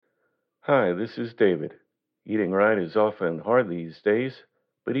Hi, this is David. Eating right is often hard these days,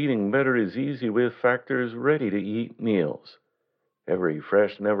 but eating better is easy with Factor's ready to eat meals. Every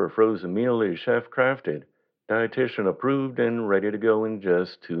fresh, never frozen meal is chef crafted, dietitian approved, and ready to go in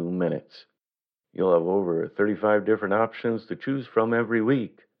just 2 minutes. You'll have over 35 different options to choose from every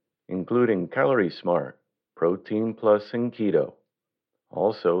week, including Calorie Smart, Protein Plus, and Keto.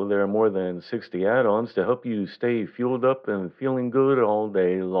 Also, there are more than 60 add ons to help you stay fueled up and feeling good all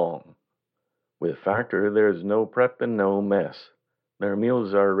day long. With Factor, there's no prep and no mess. Their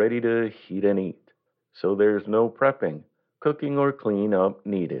meals are ready to heat and eat, so there's no prepping, cooking, or clean up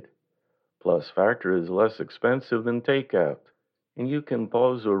needed. Plus, Factor is less expensive than takeout, and you can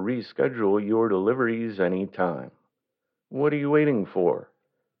pause or reschedule your deliveries anytime. What are you waiting for?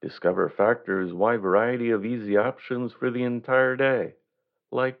 Discover Factor's wide variety of easy options for the entire day,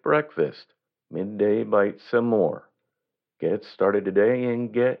 like breakfast, midday bites, and more. Get started today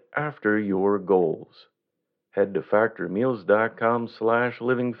and get after your goals. Head to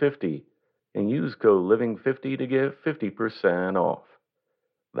factormeals.com/living50 and use code living50 to get 50% off.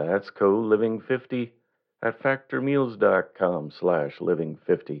 That's code living50 at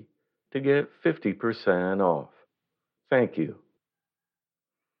factormeals.com/living50 to get 50% off. Thank you.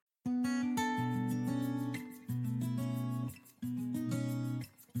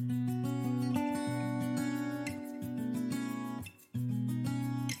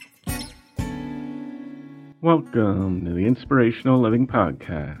 Welcome to the Inspirational Living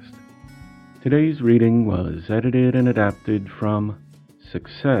Podcast. Today's reading was edited and adapted from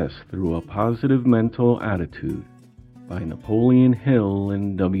Success Through a Positive Mental Attitude by Napoleon Hill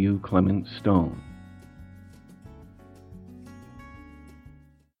and W. Clement Stone.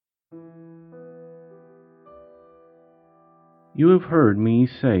 You have heard me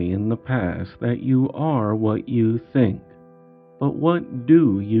say in the past that you are what you think. But what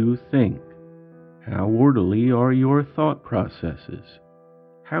do you think? How orderly are your thought processes?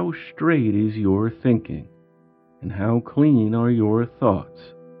 How straight is your thinking? And how clean are your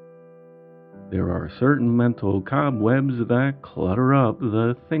thoughts? There are certain mental cobwebs that clutter up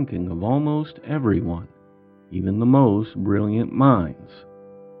the thinking of almost everyone, even the most brilliant minds.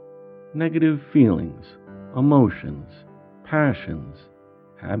 Negative feelings, emotions, passions,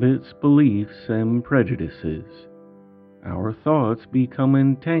 habits, beliefs, and prejudices. Our thoughts become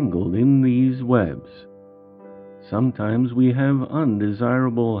entangled in these webs. Sometimes we have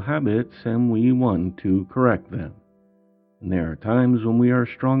undesirable habits and we want to correct them. And there are times when we are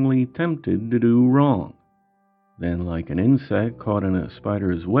strongly tempted to do wrong. Then, like an insect caught in a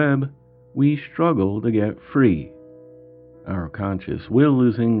spider's web, we struggle to get free. Our conscious will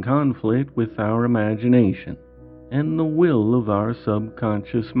is in conflict with our imagination and the will of our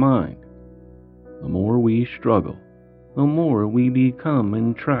subconscious mind. The more we struggle, the more we become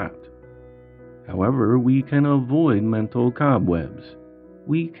entrapped. However, we can avoid mental cobwebs.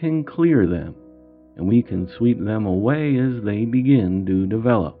 We can clear them, and we can sweep them away as they begin to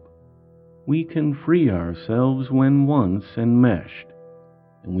develop. We can free ourselves when once enmeshed,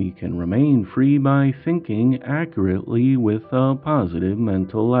 and we can remain free by thinking accurately with a positive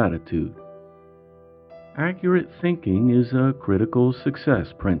mental attitude. Accurate thinking is a critical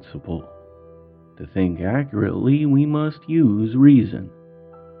success principle. To think accurately, we must use reason.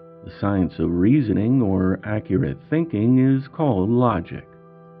 The science of reasoning or accurate thinking is called logic.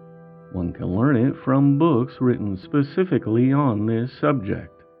 One can learn it from books written specifically on this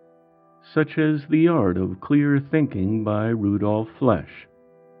subject, such as The Art of Clear Thinking by Rudolf Flesch,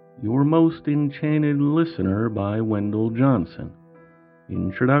 Your Most Enchanted Listener by Wendell Johnson,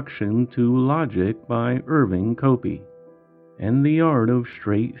 Introduction to Logic by Irving Copey, and The Art of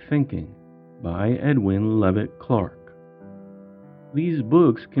Straight Thinking by Edwin Levitt Clark. These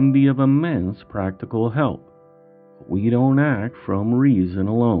books can be of immense practical help, but we don't act from reason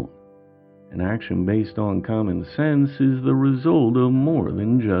alone. An action based on common sense is the result of more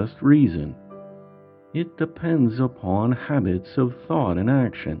than just reason. It depends upon habits of thought and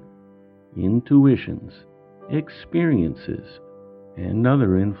action, intuitions, experiences, and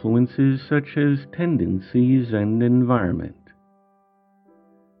other influences such as tendencies and environment.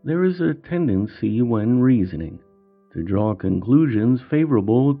 There is a tendency when reasoning to draw conclusions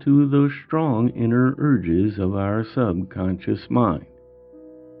favorable to the strong inner urges of our subconscious mind,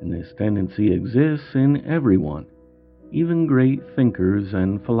 and this tendency exists in everyone, even great thinkers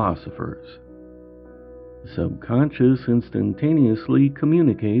and philosophers. The subconscious instantaneously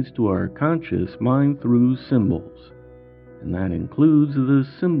communicates to our conscious mind through symbols, and that includes the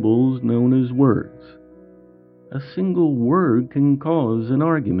symbols known as words. A single word can cause an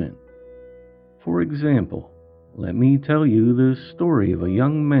argument. For example, let me tell you the story of a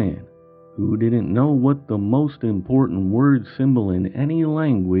young man who didn't know what the most important word symbol in any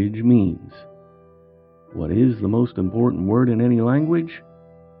language means. What is the most important word in any language?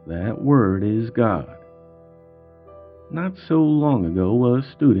 That word is God. Not so long ago, a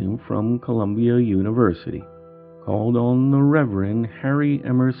student from Columbia University called on the Reverend Harry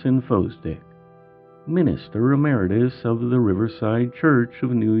Emerson Fosdick, Minister Emeritus of the Riverside Church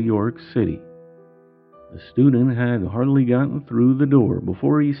of New York City. The student had hardly gotten through the door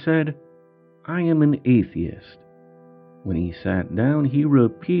before he said, "I am an atheist." When he sat down, he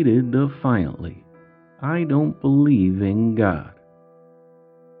repeated defiantly, "I don't believe in God."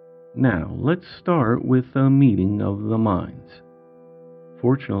 Now, let's start with a meeting of the minds.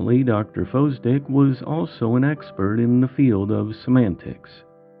 Fortunately, Dr. Fosdick was also an expert in the field of semantics.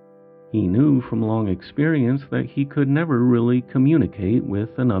 He knew from long experience that he could never really communicate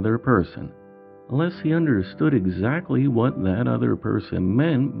with another person unless he understood exactly what that other person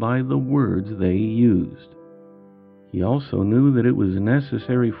meant by the words they used. He also knew that it was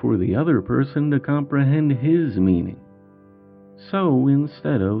necessary for the other person to comprehend his meaning. So,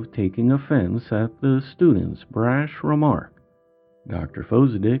 instead of taking offense at the student's brash remark, Dr.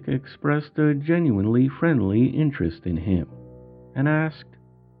 Fosdick expressed a genuinely friendly interest in him and asked,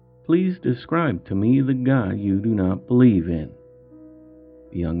 "Please describe to me the God you do not believe in."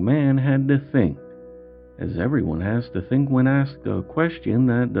 The young man had to think, as everyone has to think when asked a question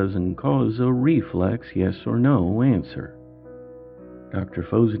that doesn't cause a reflex yes or no answer. Dr.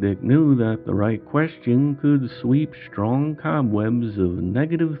 Fosdick knew that the right question could sweep strong cobwebs of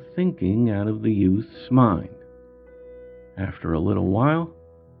negative thinking out of the youth's mind. After a little while,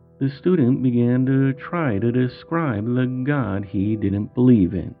 the student began to try to describe the God he didn't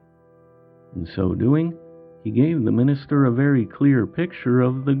believe in. In so doing, he gave the minister a very clear picture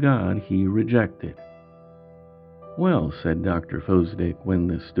of the God he rejected. "Well," said Dr. Fosdick when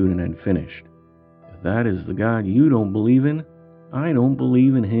the student had finished, "if that is the God you don't believe in, I don't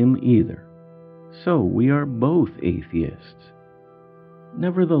believe in him either. So we are both atheists."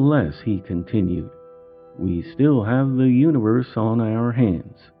 "Nevertheless," he continued, "we still have the universe on our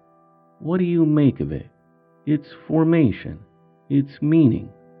hands. What do you make of it? Its formation, its meaning?"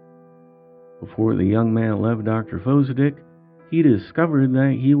 Before the young man left Dr. Fosdick, he discovered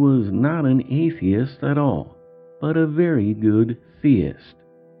that he was not an atheist at all, but a very good theist.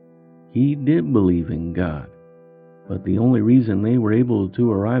 He did believe in God, but the only reason they were able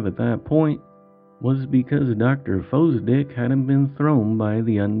to arrive at that point was because Dr. Fosdick hadn't been thrown by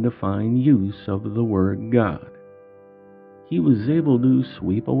the undefined use of the word God. He was able to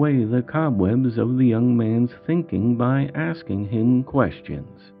sweep away the cobwebs of the young man's thinking by asking him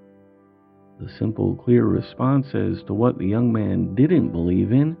questions. The simple, clear response as to what the young man didn't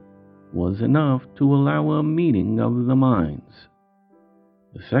believe in was enough to allow a meeting of the minds.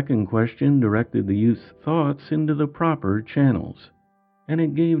 The second question directed the youth's thoughts into the proper channels, and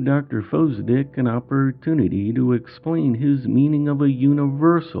it gave Dr. Fosdick an opportunity to explain his meaning of a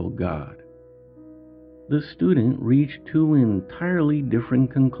universal God. The student reached two entirely different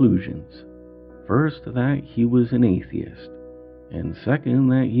conclusions. First, that he was an atheist, and second,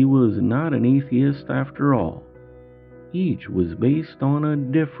 that he was not an atheist after all. Each was based on a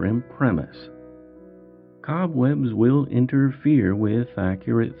different premise. Cobwebs will interfere with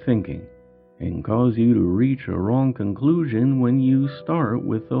accurate thinking and cause you to reach a wrong conclusion when you start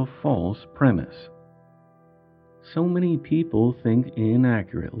with a false premise. So many people think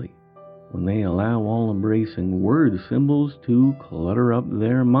inaccurately when they allow all-embracing word symbols to clutter up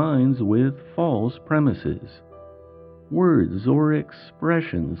their minds with false premises. Words or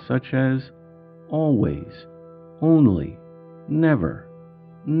expressions such as always, only, never,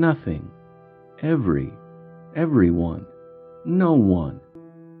 nothing, every, everyone, no one,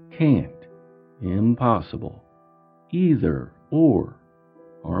 can't, impossible, either, or,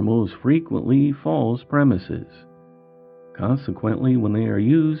 are most frequently false premises. Consequently, when they are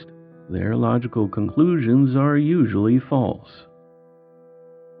used, their logical conclusions are usually false.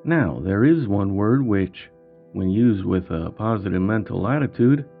 Now, there is one word which, when used with a positive mental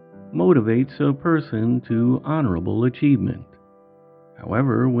attitude, motivates a person to honorable achievement.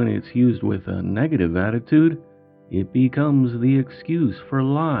 However, when it's used with a negative attitude, it becomes the excuse for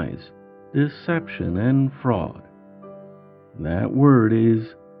lies, deception, and fraud. That word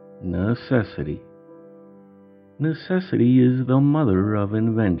is necessity. Necessity is the mother of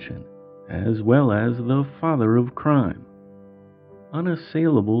invention, as well as the father of crime.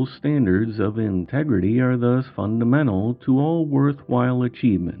 Unassailable standards of integrity are thus fundamental to all worthwhile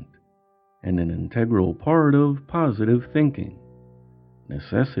achievement, and an integral part of positive thinking.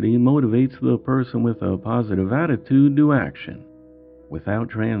 Necessity motivates the person with a positive attitude to action, without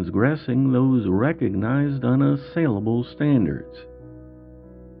transgressing those recognized unassailable standards.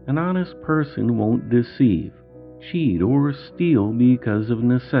 An honest person won't deceive, cheat, or steal because of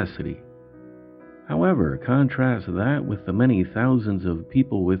necessity. However, contrast that with the many thousands of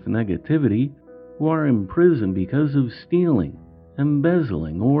people with negativity who are imprisoned because of stealing,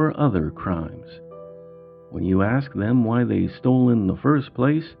 embezzling, or other crimes. When you ask them why they stole in the first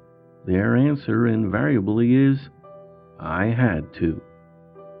place, their answer invariably is, "I had to."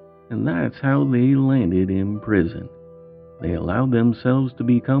 And that's how they landed in prison. They allowed themselves to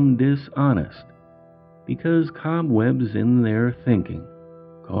become dishonest because cobwebs in their thinking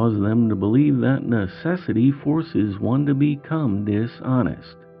cause them to believe that necessity forces one to become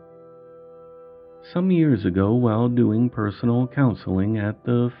dishonest. Some years ago, while doing personal counseling at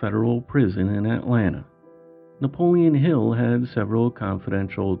the federal prison in Atlanta, Napoleon Hill had several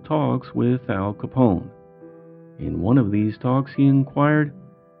confidential talks with Al Capone. In one of these talks, he inquired,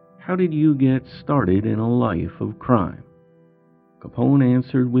 "How did you get started in a life of crime?" Capone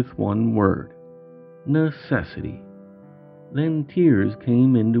answered with one word, "Necessity." Then tears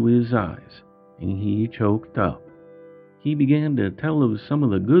came into his eyes, and he choked up. He began to tell of some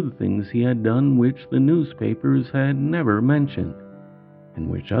of the good things he had done which the newspapers had never mentioned, and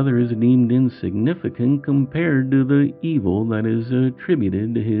which others deemed insignificant compared to the evil that is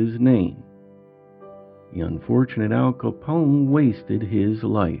attributed to his name. The unfortunate Al Capone wasted his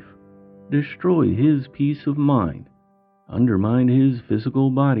life, destroyed his peace of mind, undermined his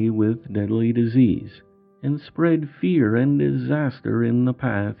physical body with deadly disease, and spread fear and disaster in the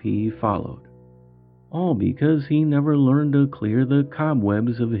path he followed. All because he never learned to clear the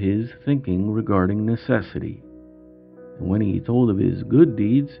cobwebs of his thinking regarding necessity. And when he told of his good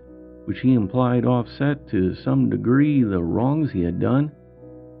deeds, which he implied offset to some degree the wrongs he had done,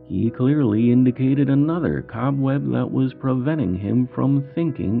 he clearly indicated another cobweb that was preventing him from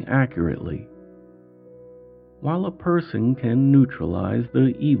thinking accurately. While a person can neutralize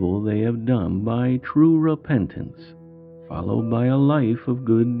the evil they have done by true repentance, followed by a life of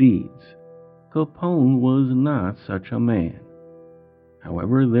good deeds, Capone was not such a man.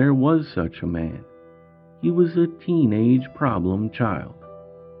 However, there was such a man. He was a teenage problem child,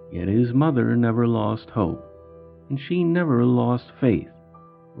 yet his mother never lost hope, and she never lost faith,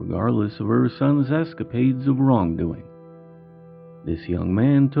 regardless of her son's escapades of wrongdoing. This young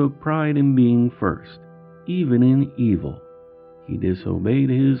man took pride in being first, even in evil. He disobeyed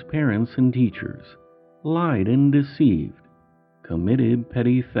his parents and teachers, lied and deceived, committed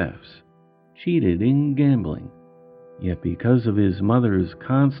petty thefts, cheated in gambling. Yet because of his mother's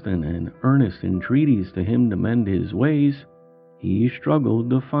constant and earnest entreaties to him to mend his ways, he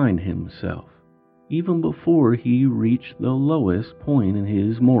struggled to find himself, even before he reached the lowest point in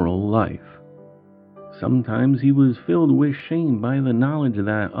his moral life. Sometimes he was filled with shame by the knowledge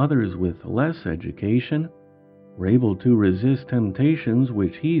that others with less education were able to resist temptations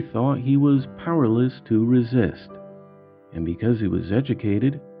which he thought he was powerless to resist. And because he was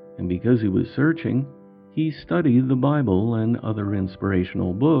educated, and because he was searching, he studied the Bible and other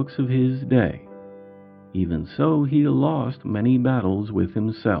inspirational books of his day. Even so, he lost many battles with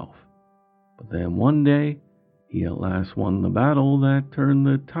himself. But then one day, he at last won the battle that turned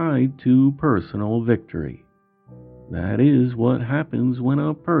the tide to personal victory. That is what happens when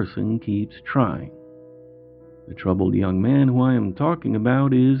a person keeps trying. The troubled young man who I am talking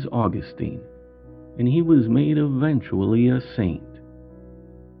about is Augustine, and he was made eventually a saint.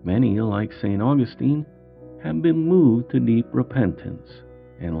 Many, like St. Augustine, have been moved to deep repentance,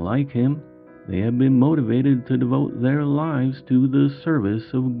 and like him, they have been motivated to devote their lives to the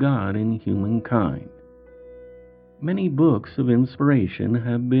service of God and humankind. Many books of inspiration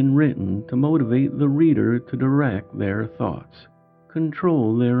have been written to motivate the reader to direct their thoughts,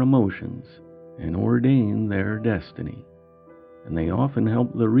 control their emotions, and ordain their destiny. And they often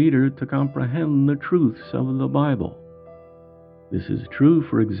help the reader to comprehend the truths of the Bible. This is true,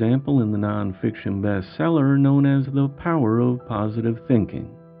 for example, in the nonfiction bestseller known as The Power of Positive Thinking.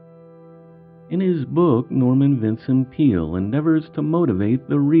 In his book, Norman Vincent Peale endeavors to motivate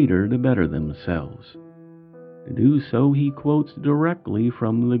the reader to better themselves. To do so, he quotes directly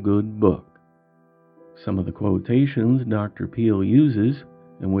from the good book. Some of the quotations Dr. Peale uses,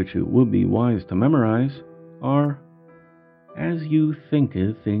 and which it would be wise to memorize, are, "As you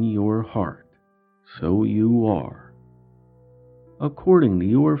thinketh in your heart, so you are. According to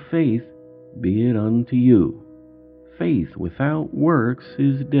your faith, be it unto you. Faith without works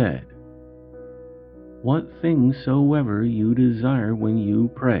is dead. What things soever you desire when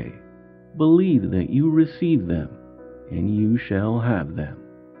you pray, believe that you receive them, and you shall have them.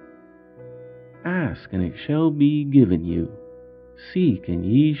 Ask, and it shall be given you. Seek, and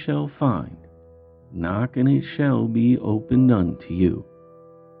ye shall find. Knock, and it shall be opened unto you.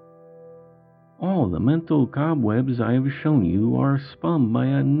 All the mental cobwebs I have shown you are spun by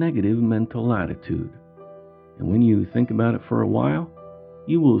a negative mental attitude. And when you think about it for a while,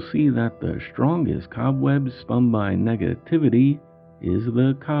 you will see that the strongest cobweb spun by negativity is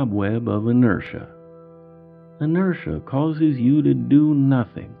the cobweb of inertia. Inertia causes you to do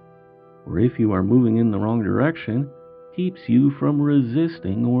nothing, or if you are moving in the wrong direction, keeps you from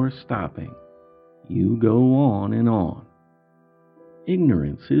resisting or stopping. You go on and on.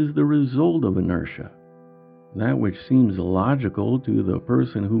 Ignorance is the result of inertia. That which seems illogical to the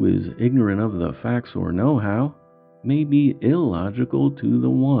person who is ignorant of the facts or know-how may be illogical to the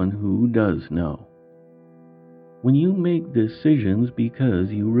one who does know. When you make decisions because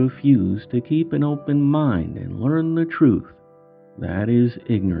you refuse to keep an open mind and learn the truth, that is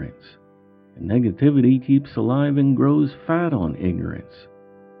ignorance. And negativity keeps alive and grows fat on ignorance.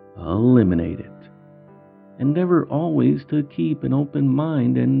 Eliminate it. Endeavor always to keep an open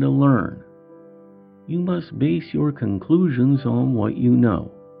mind and to learn. You must base your conclusions on what you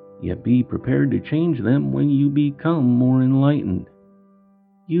know, yet be prepared to change them when you become more enlightened.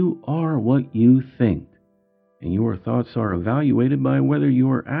 You are what you think, and your thoughts are evaluated by whether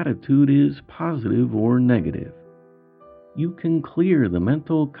your attitude is positive or negative. You can clear the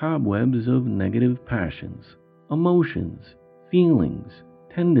mental cobwebs of negative passions, emotions, feelings,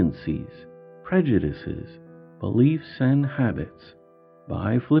 tendencies, prejudices, beliefs, and habits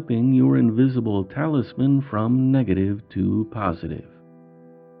by flipping your invisible talisman from negative to positive.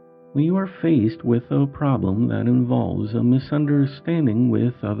 When you are faced with a problem that involves a misunderstanding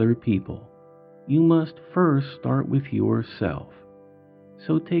with other people, you must first start with yourself.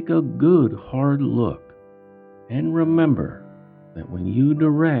 So take a good hard look, and remember that when you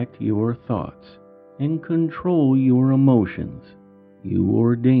direct your thoughts and control your emotions, you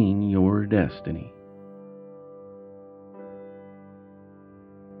ordain your destiny.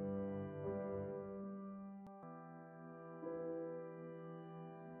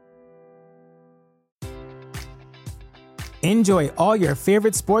 Enjoy all your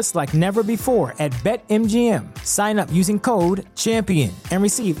favorite sports like never before at BetMGM. Sign up using code CHAMPION and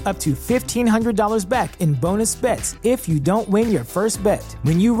receive up to $1,500 back in bonus bets if you don't win your first bet.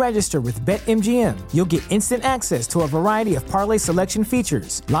 When you register with BetMGM, you'll get instant access to a variety of parlay selection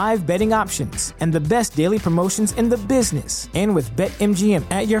features, live betting options, and the best daily promotions in the business. And with BetMGM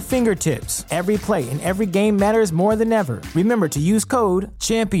at your fingertips, every play and every game matters more than ever. Remember to use code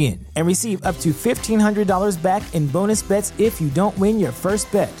CHAMPION and receive up to $1,500 back in bonus bets if you don't win your first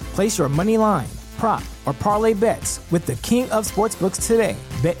bet. Place your money line, prop, or parlay bets with the king of sportsbooks today.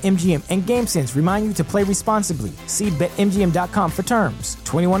 BetMGM and GameSense remind you to play responsibly. See BetMGM.com for terms.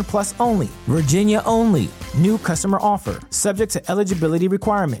 21 plus only. Virginia only. New customer offer. Subject to eligibility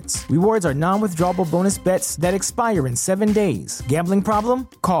requirements. Rewards are non-withdrawable bonus bets that expire in 7 days. Gambling problem?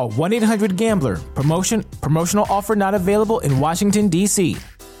 Call 1-800-GAMBLER. Promotional offer not available in Washington, D.C.